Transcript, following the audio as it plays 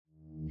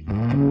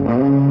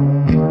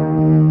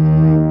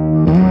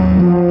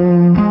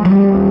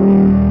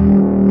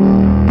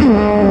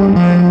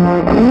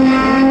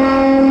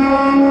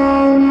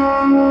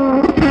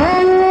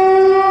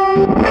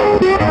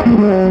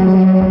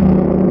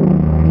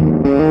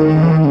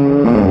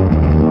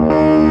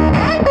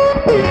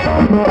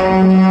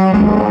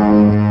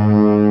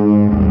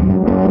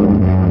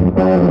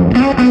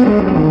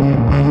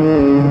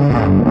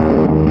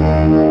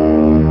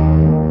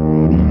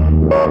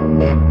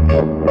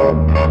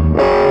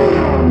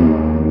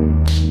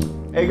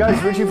Hey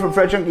guys, Richie from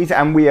Fretjunkiestv,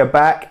 and we are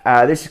back.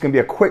 This is going to be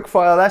a quick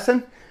fire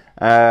lesson.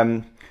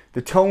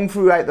 The tone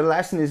throughout the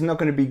lesson is not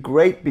going to be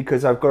great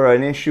because I've got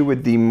an issue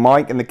with the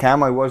mic and the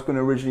cam. I was going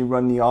to originally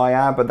run the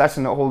IR, but that's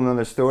a whole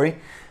nother story.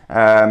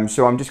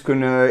 So I'm just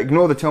going to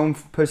ignore the tone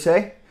per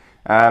se.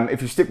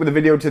 If you stick with the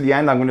video to the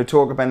end, I'm going to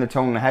talk about the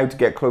tone and how to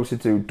get closer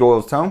to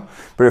Doyle's tone.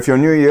 But if you're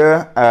new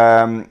here,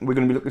 we're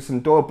going to be looking at some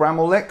Doyle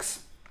Bramhall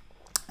licks.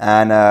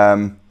 And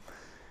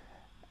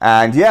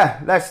yeah,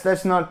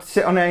 let's not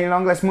sit on it any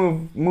longer. Let's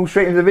move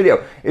straight into the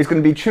video. It's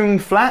going to be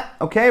tuned flat,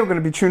 okay? We're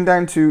going to be tuned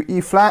down to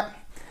E flat.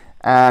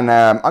 And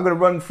I'm going to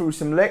run through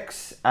some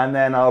licks and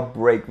then I'll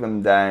break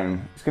them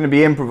down. It's going to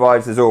be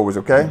improvised as always,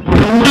 okay?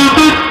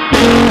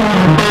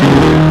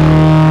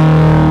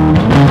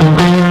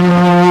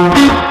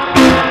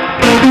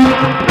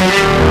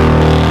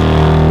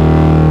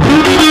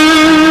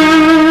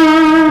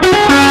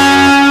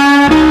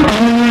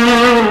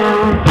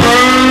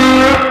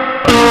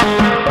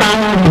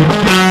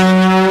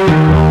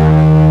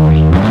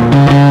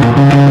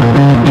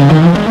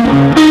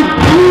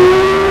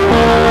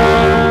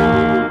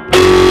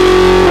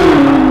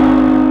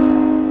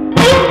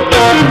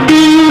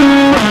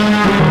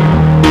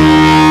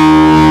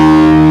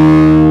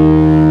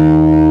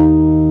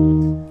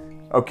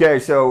 Okay,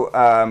 so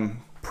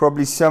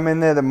probably some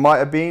in there that might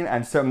have been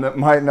and some that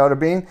might not have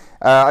been.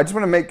 I just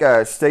want to make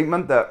a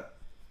statement that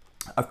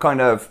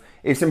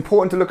it's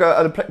important to look at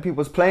other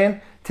people's playing,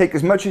 take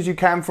as much as you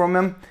can from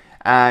them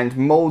and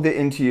mold it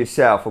into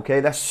yourself,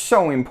 okay? That's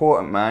so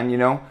important, man, you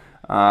know?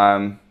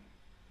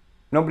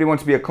 Nobody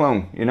wants to be a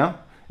clone, you know?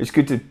 It's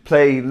good to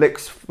play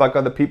licks like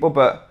other people,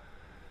 but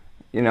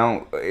you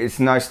know, it's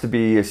nice to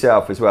be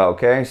yourself as well,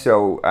 okay?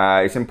 So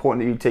it's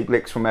important that you take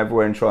licks from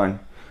everywhere and try and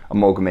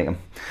amalgamate them.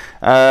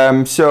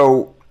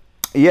 So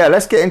yeah,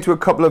 let's get into a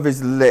couple of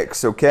his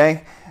licks,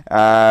 okay?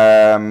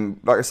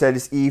 Like I said,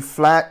 it's E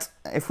flat.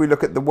 If we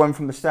look at the one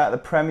from the start of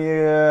the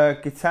Premier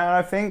guitar,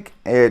 I think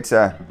it's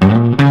okay,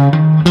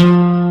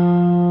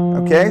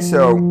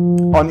 so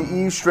on the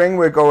E string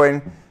we're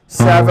going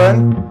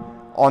 7,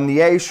 on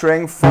the A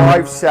string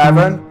 5,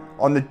 7,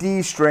 on the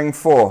D string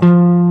 4.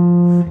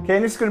 Okay,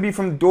 and this is going to be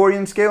from the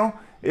Dorian scale.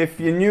 If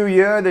you're new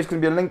here, there's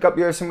going to be a link up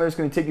here somewhere that's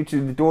going to take you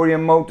to the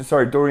Dorian mode,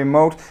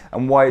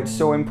 and why it's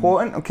so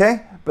important,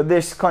 okay? But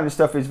this kind of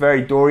stuff is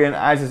very Dorian,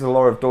 as is a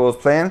lot of Doyle's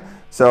playing.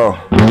 So,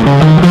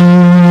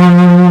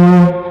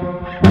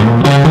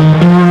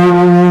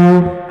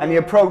 and the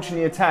approach and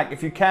the attack,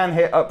 if you can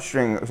hit up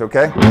strings,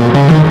 okay?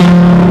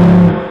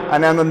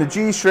 And then on the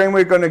G string,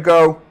 we're going to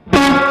go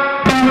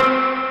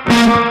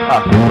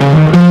up.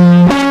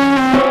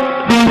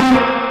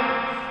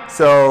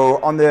 So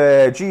on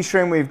the G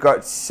string we've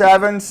got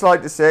 7,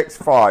 slide to 6,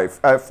 4.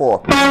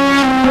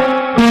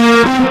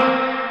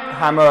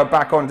 Hammer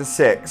back onto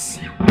 6.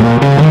 You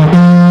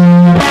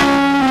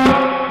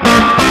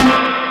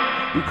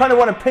kind of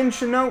want to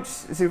pinch the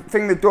notes. It's a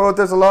thing that Doyle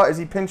does a lot, is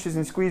he pinches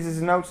and squeezes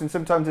the notes, and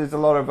sometimes there's a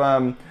lot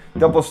of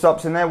double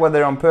stops in there, whether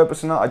they're on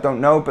purpose or not, I don't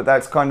know, but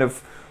that's kind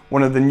of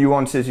one of the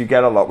nuances you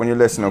get a lot when you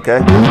listen,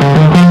 okay?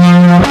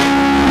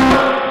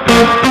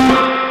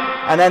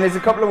 And then there's a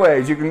couple of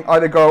ways. You can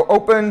either go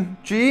open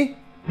G,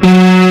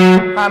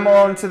 hammer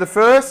on to the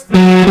first,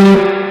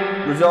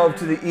 resolve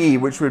to the E,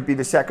 which would be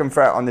the 2nd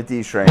fret on the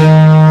D string.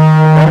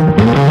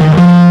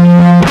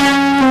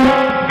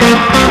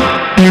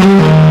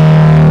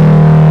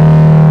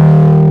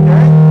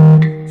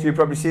 Okay. So you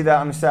probably see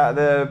that on the start of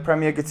the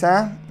Premier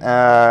guitar.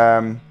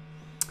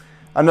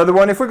 Another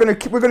one. If we're gonna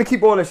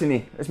keep all this in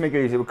E. Let's make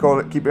it easy. We'll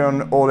keep it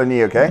on all in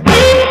E. Okay.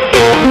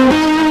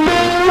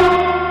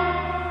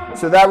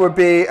 So that would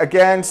be,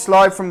 again,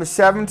 slide from the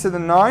 7 to the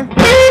 9.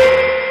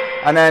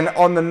 And then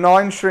on the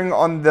 9 string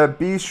on the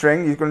B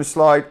string, you're going to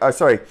slide, on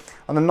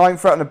the 9th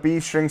fret on the B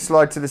string,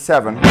 slide to the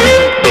 7.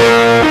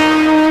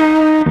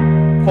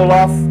 Pull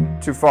off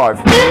to 5.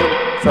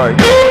 Sorry.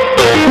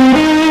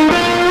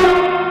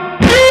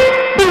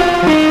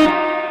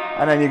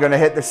 And then you're going to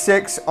hit the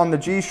 6 on the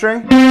G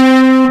string,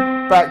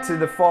 back to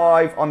the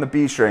 5 on the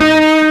B string.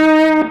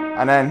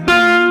 And then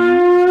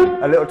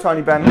a little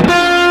tiny bend.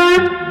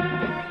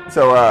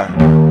 So,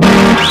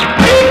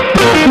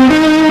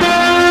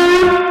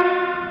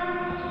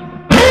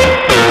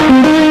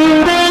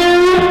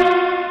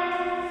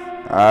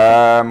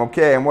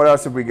 okay, and what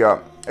else have we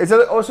got? Is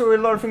there also a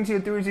lot of things you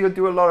do? Is you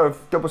do a lot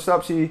of double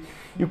stops.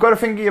 You've got to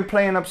think you're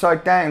playing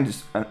upside down.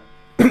 Just,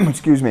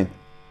 excuse me,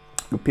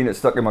 a peanut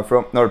stuck in my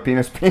throat. Not a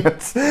penis,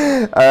 peanuts.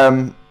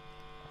 And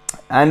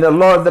a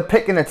lot of the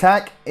pick and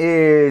attack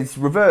is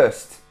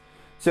reversed.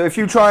 So if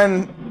you try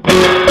and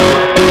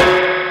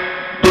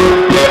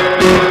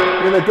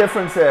the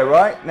difference there,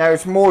 right? Now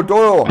it's more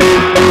Doyle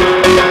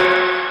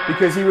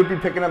because he would be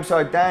picking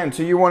upside down.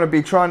 So you want to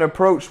be trying to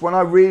approach, when I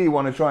really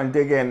want to try and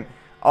dig in,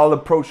 I'll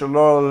approach a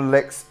lot of the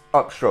licks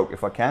upstroke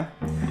if I can.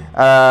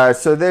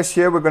 So this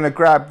here, we're going to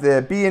grab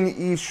the B and the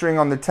E string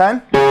on the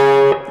 10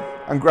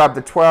 and grab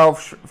the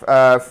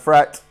 12th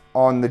fret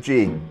on the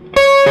G.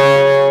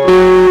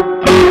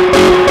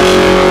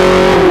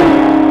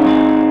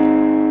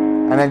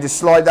 and then just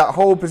slide that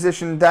whole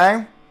position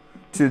down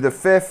to the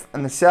 5th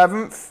and the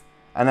 7th,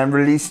 and then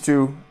release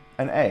to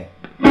an A.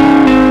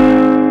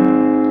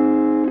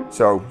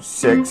 So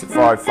 6,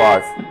 5,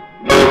 5.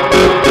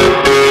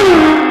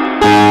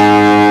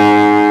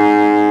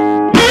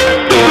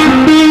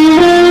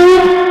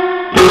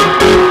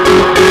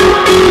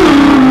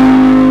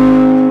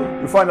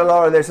 You'll find a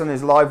lot of this on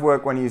his live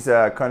work when he's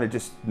kind of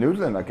just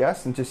noodling, I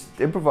guess, and just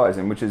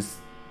improvising, which is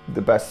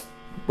the best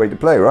way to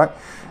play, right?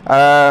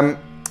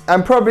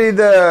 And probably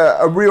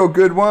a real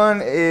good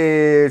one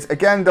is,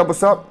 again, double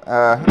stop.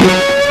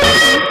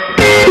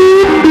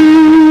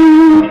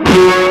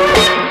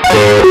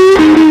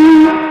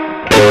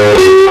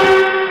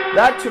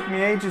 That took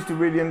me ages to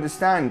really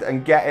understand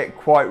and get it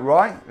quite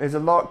right. There's a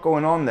lot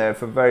going on there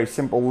for a very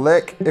simple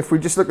lick. If we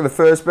just look at the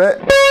first bit.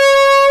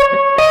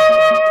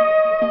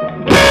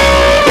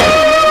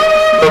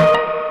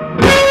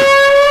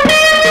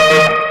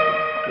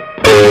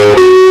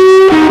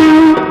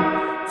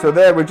 So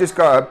there we've just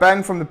got a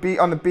bang from the B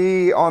on the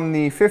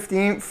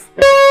 15th,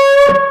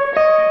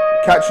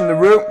 catching the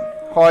root,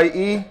 high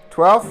E,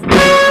 12th,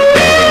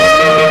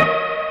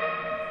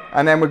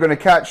 and then we're going to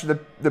catch the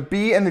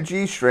B and the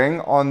G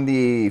string on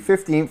the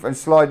 15th and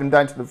slide them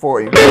down to the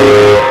 14th.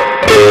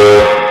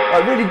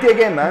 Right, really dig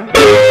in, man.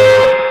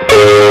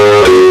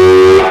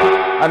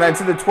 And then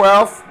to the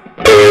 12th,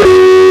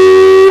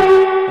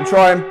 and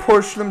try and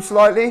push them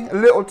slightly, a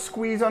little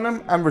squeeze on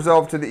them, and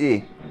resolve to the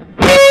E.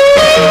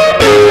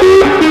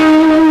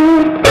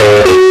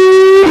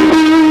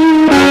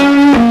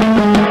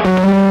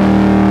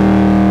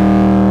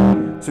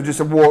 So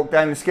just a walk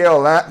down the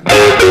scale, that.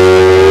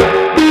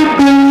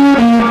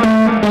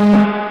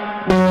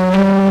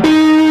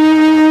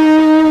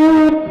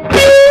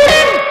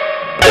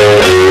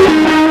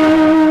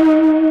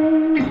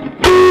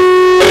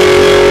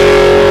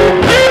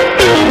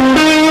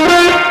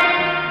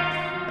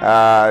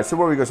 So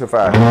where we go so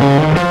far?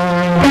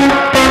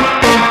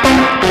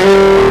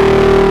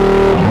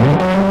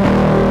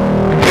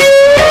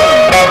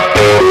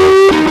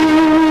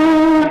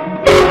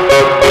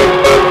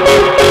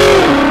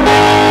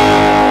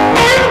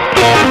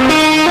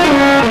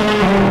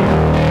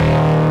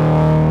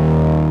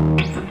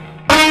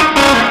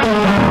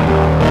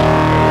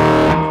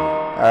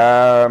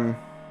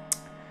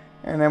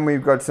 And then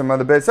we've got some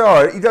other bits.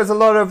 Oh, he does a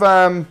lot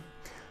of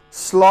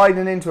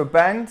sliding into a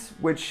bend,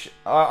 which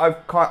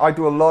I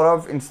do a lot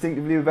of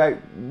instinctively without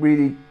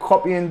really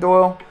copying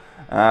Doyle,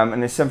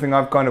 and it's something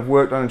I've kind of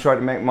worked on and tried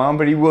to make my own.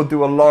 But he will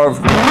do a lot of.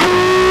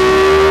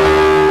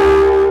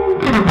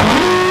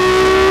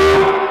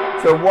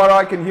 So what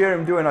I can hear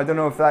him doing, I don't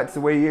know if that's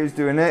the way he is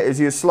doing it, is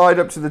he'll slide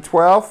up to the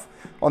 12th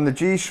on the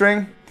G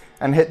string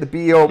and hit the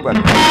B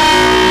open.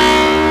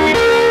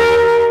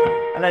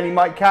 And then he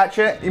might catch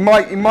it. He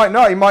might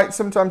not.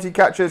 Sometimes he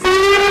catches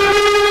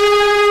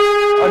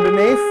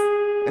underneath,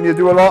 and you'll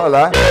do a lot of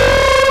that.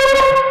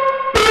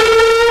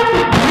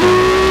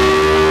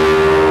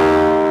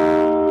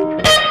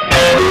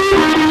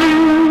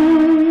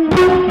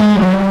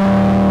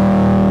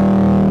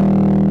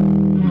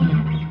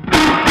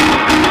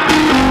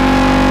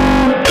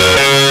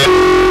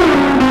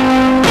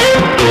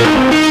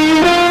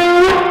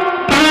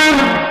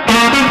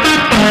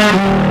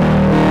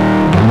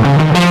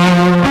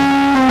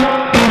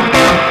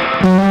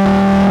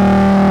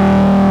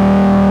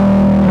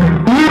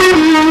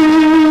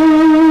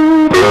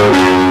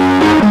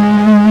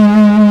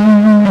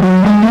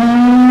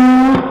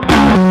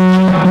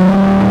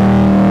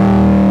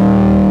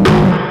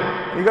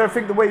 I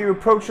think the way you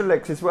approach the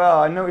licks as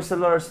well. I noticed a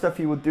lot of stuff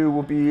you will do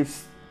will be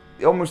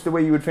almost the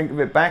way you would think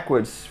of it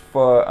backwards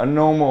for a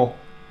normal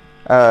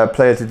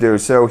player to do.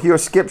 So here are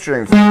skip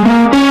strings.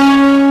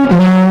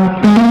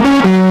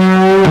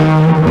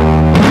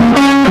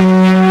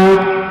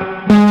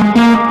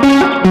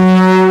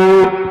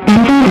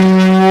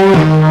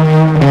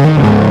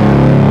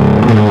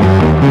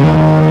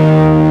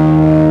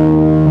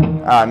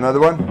 Another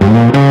one.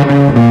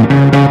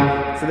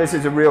 So this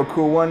is a real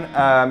cool one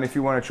if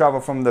you want to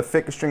travel from the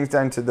thicker strings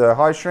down to the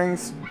high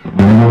strings.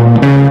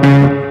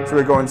 So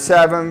we're going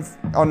 7th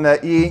on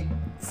the E,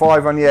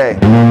 5 on the A.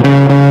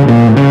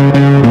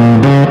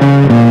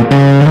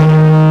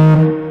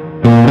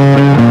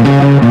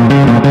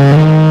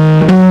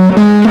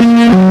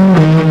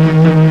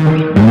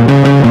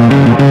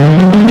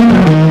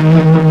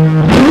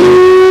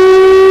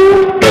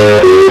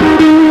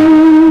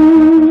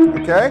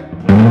 Okay.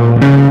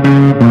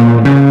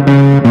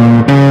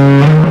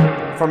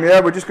 From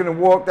here, we're just going to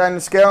walk down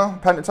the scale,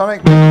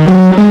 pentatonic.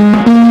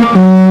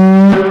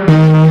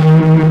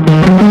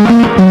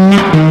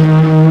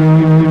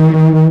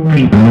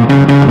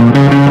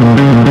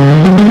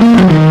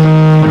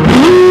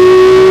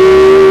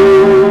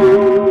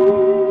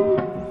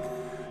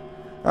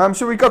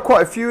 So we've got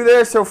quite a few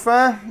there so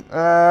far.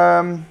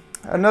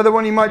 Another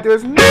one you might do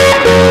is...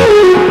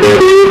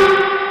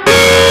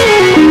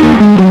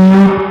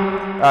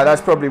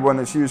 that's probably one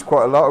that's used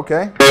quite a lot,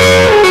 okay.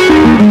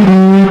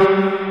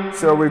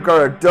 So we've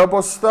got a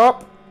double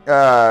stop,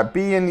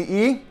 B and the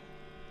E,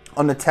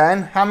 on the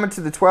 10, hammer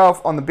to the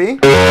 12 on the B.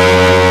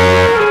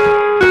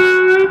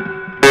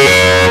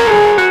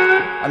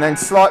 And then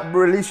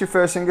release your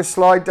first finger,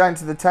 slide down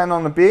to the 10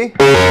 on the B,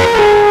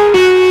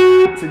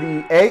 to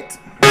the 8.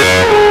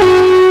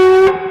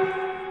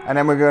 And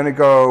then we're going to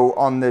go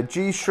on the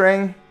G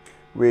string,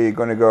 we're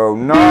going to go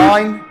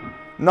 9,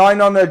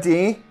 9 on the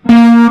D,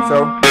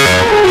 so.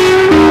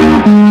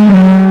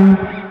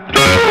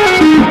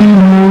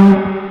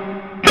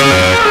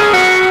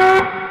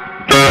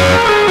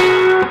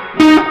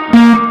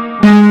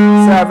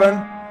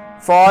 7,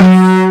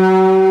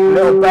 5,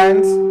 little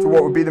bend to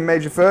what would be the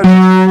major third,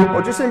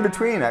 or just in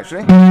between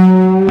actually,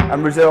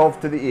 and resolve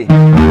to the E.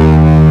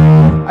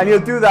 And you'll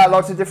do that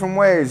lots of different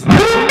ways.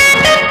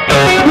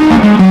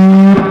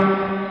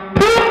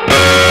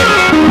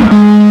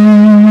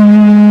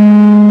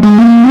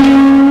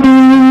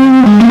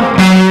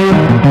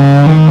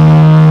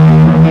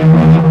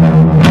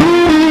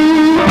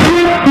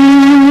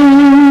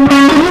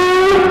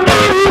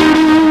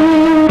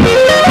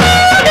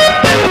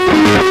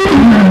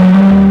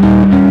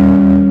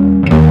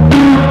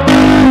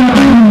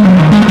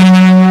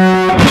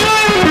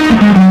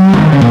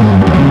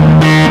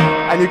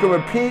 You can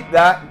repeat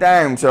that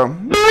down, so.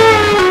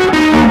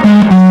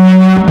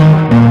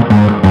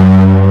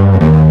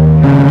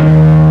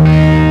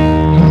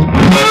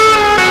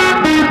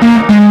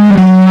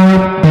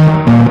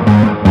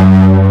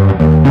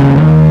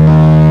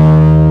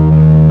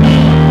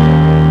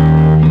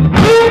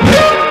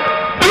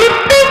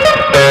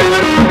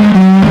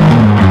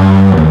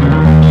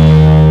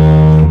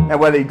 Now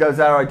whether he does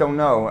that, I don't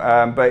know,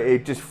 but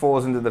it just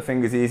falls into the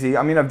fingers easy.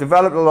 I mean, I've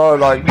developed a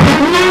lot of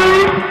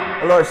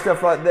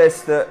stuff like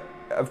this that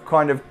I've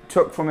kind of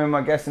took from him,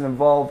 I guess, and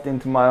evolved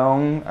into my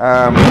own. So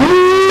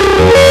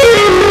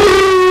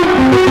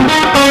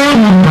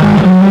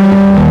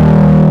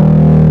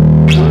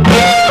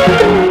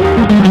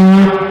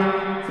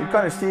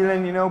kind of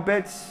stealing, you know,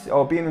 bits,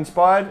 or being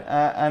inspired,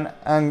 and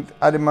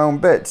adding my own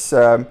bits.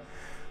 So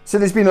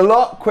there's been a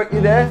lot quickly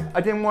there.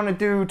 I didn't want to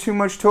do too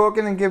much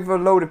talking and give a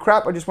load of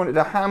crap. I just wanted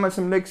to hammer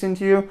some licks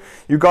into you.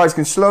 You guys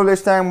can slow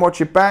this down,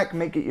 watch it back,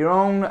 make it your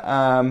own.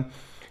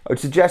 I would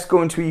suggest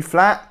going to E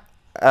flat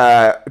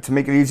to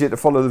make it easier to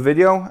follow the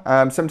video.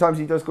 Sometimes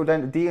he does go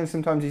down to D and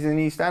sometimes he's in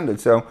E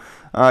standard. So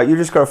you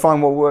just got to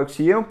find what works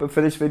for you. But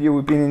for this video,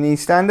 we've been in E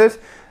standard.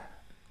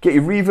 Get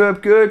your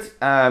reverb good.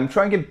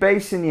 Try and get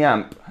bass in the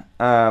amp.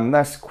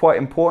 That's quite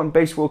important.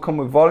 Bass will come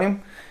with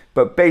volume,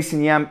 but bass in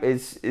the amp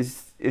is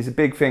a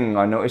big thing.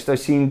 I noticed.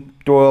 I've seen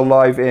Doyle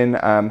live in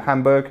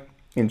Hamburg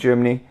in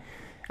Germany.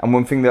 And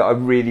one thing that I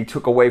really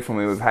took away from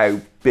him was how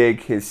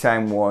big his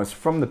sound was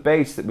from the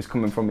bass that was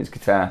coming from his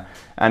guitar.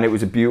 And it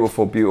was a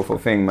beautiful, beautiful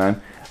thing,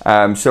 man.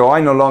 So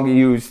I no longer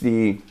use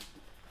the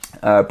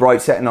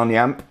bright setting on the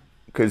amp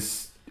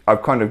because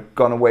I've kind of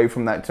gone away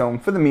from that tone.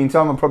 For the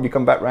meantime, I'll probably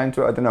come back around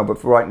to it, I don't know. But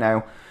for right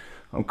now,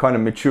 I'm kind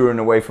of maturing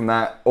away from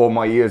that. All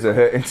my ears are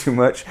hurting too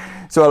much.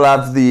 So I'll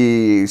have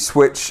the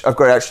switch. I've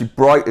got it actually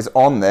bright is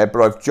on there,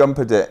 but I've jumped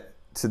it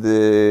to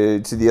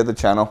the other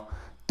channel.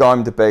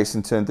 Dimed the bass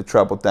and turned the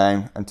treble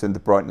down and turned the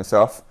brightness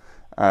off.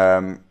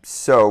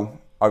 So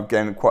I'm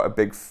getting quite a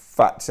big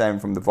fat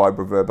sound from the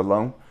vibroverb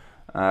alone.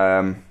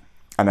 And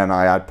then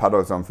I add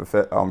pedals on for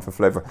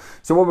flavor.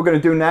 So what we're going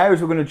to do now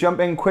is we're going to jump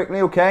in quickly,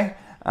 okay?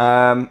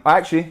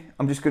 Actually,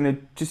 I'm just going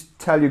to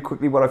tell you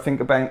quickly what I think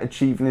about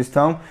achieving this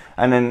tone.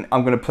 And then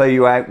I'm going to play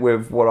you out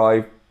with what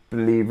I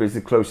believe is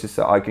the closest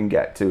that I can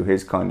get to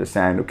his kind of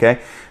sound,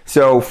 okay?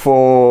 So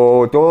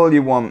for Doyle,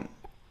 you want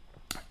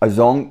a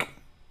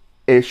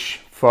zonk-ish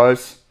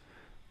fuzz,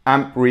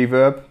 amp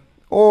reverb,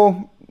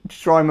 or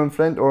Strymon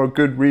Flint, or a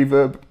good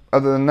reverb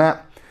other than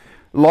that,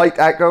 light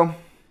echo,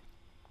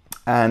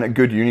 and a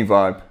good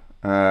univibe.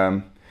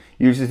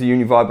 Uses the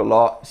univibe a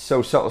lot,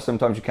 so subtle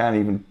sometimes you can't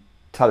even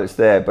tell it's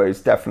there, but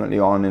it's definitely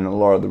on in a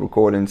lot of the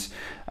recordings.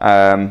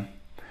 And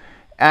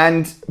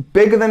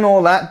bigger than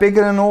all that,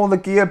 bigger than all the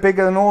gear,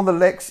 bigger than all the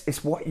licks,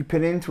 it's what you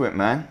put into it,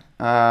 man.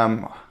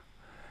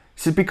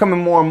 It's becoming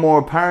more and more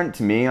apparent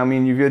to me. I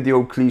mean, you've heard the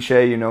old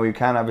cliche, you know, you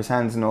can't have his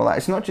hands and all that.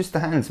 It's not just the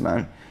hands,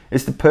 man.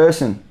 It's the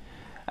person.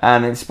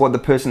 And it's what the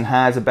person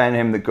has about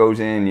him that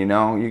goes in, you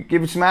know. You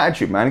give it some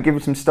attitude, man. Give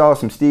it some style,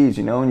 some steez,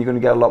 you know, and you're going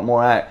to get a lot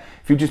more out.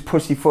 If you just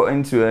pussyfoot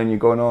into it and you're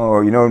going,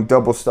 oh, you know,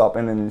 double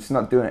stopping and it's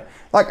not doing it.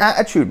 Like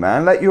attitude,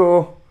 man. Let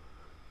your,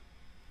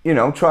 you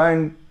know, try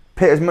and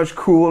put as much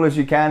cool as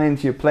you can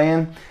into your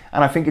playing.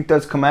 And I think it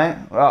does come out.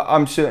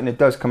 I'm certain it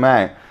does come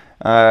out.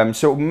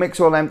 So mix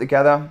all them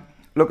together.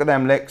 Look at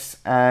them licks,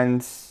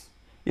 and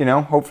you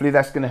know, hopefully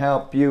that's going to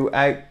help you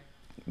out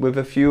with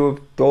a few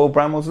of Doyle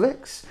Bramhall's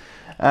licks.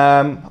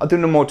 I'll do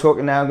no more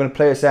talking now. I'm going to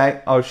play us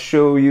out. I'll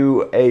show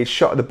you a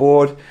shot of the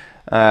board,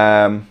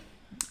 and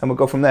we'll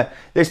go from there.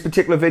 This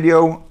particular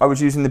video, I was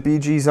using the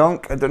BG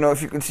Zonk. I don't know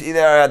if you can see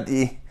there.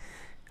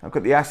 I've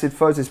got the acid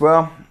fuzz as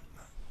well.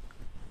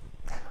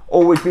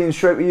 Always being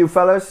straight with you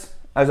fellas,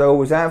 as I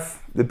always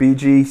have. The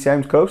BG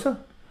sounds closer.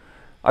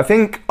 I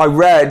think I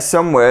read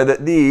somewhere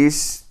that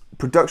these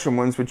production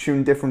ones were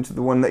tuned different to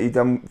the one that he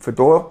done for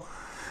Doyle,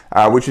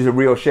 which is a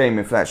real shame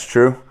if that's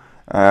true.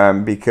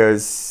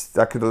 because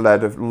that could have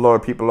led a lot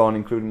of people on,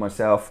 including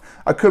myself.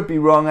 I could be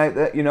wrong out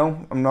there, you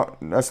know.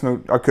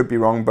 I could be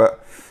wrong,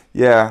 but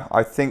yeah,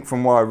 I think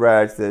from what I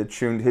read,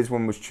 his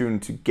one was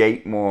tuned to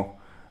gate more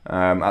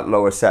at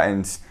lower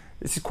settings.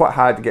 This is quite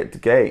hard to get to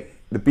gate.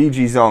 The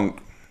BG zonk,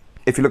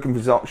 if you're looking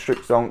for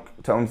strict zonk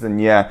tones, then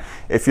yeah.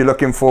 If you're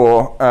looking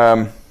for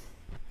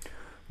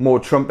more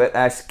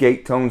trumpet-esque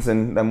gate tones,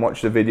 then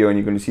watch the video and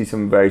you're going to see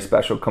something very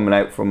special coming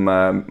out from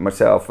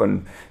myself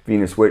and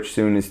Venus Witch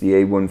soon. Is the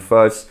A1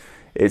 fuzz.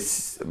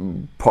 It's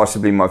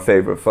possibly my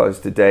favorite fuzz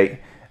to date,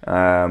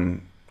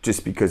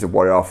 just because of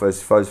what it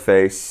offers: fuzz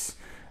face,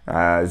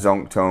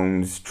 zonk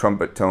tones,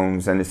 trumpet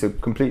tones, and it's a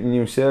completely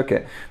new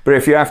circuit. But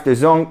if you're after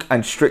zonk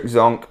and strict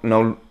zonk,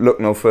 look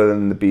no further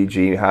than the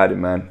BG had it,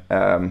 man.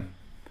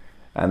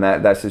 And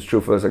that's as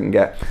truthful as I can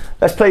get.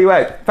 Let's play you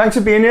out. Thanks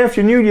for being here. If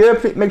you're new here,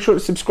 make sure to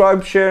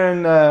subscribe, share,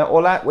 and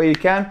all that where you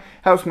can.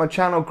 Helps my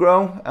channel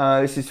grow.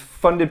 This is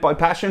funded by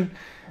passion,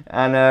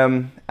 and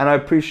I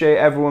appreciate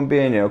everyone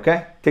being here.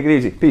 Okay, take it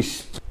easy.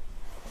 Peace.